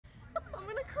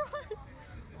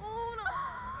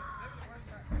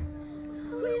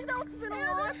don't spin a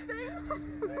lot.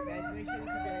 Alright guys, make sure you keep your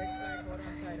legs back, hold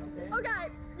on tight, okay? Okay,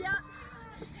 yeah.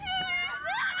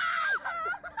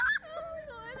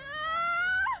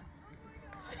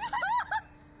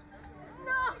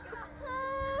 No!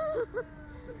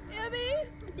 Abby!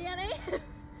 Dani!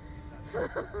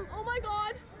 Oh my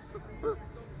god!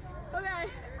 Okay,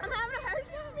 I'm having a hard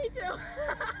time. Me too.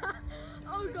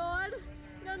 Oh god.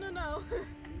 No, no, no.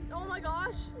 Oh my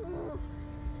gosh!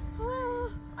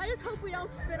 I just hope we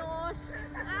don't spin a lot.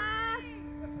 Ah!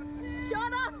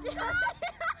 Shut up! Shut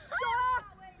up!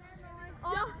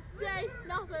 Don't say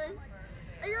nothing.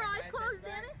 Are your eyes closed,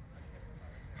 Dani?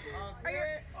 All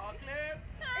clear, all clear.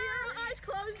 Are your eyes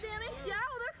closed, Dani? Yeah,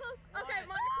 well they're close. Okay,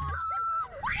 mine are closed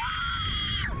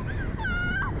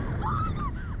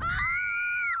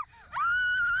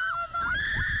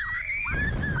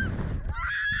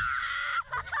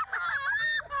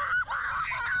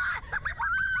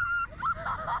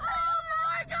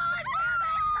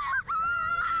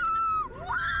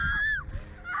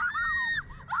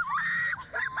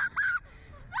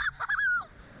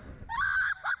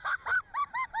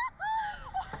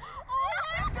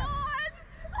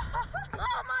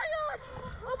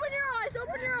Open your eyes.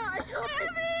 Open your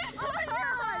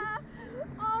eyes.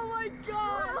 Oh my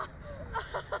god!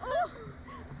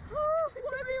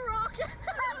 What are we rocking?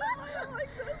 I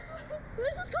like this.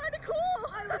 This is kind of cool.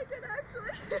 I like it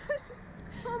actually.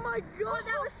 Oh my god,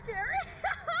 that was scary.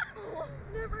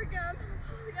 Never again.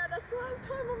 Yeah, that's the last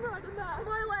time I'm riding that.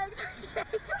 My legs are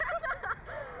shaking.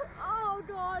 Oh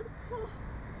god.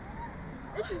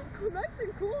 It's nice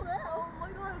and cool now. Oh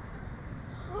my gosh.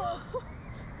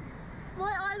 My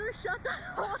eyes are shut that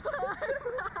whole time.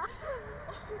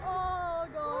 Oh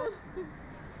god.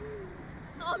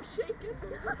 I'm shaking.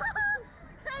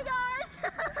 Hey guys.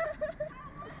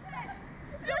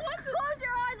 Just close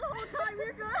your eyes the whole time.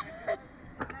 You're good.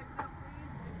 Next up,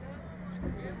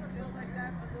 please. Just like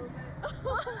that for a little bit.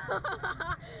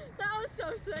 That was so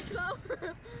sick though.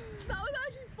 That was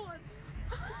actually fun.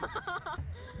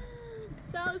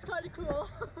 That was kind of cool.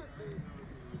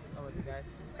 How was it, guys?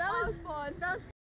 That was fun. That was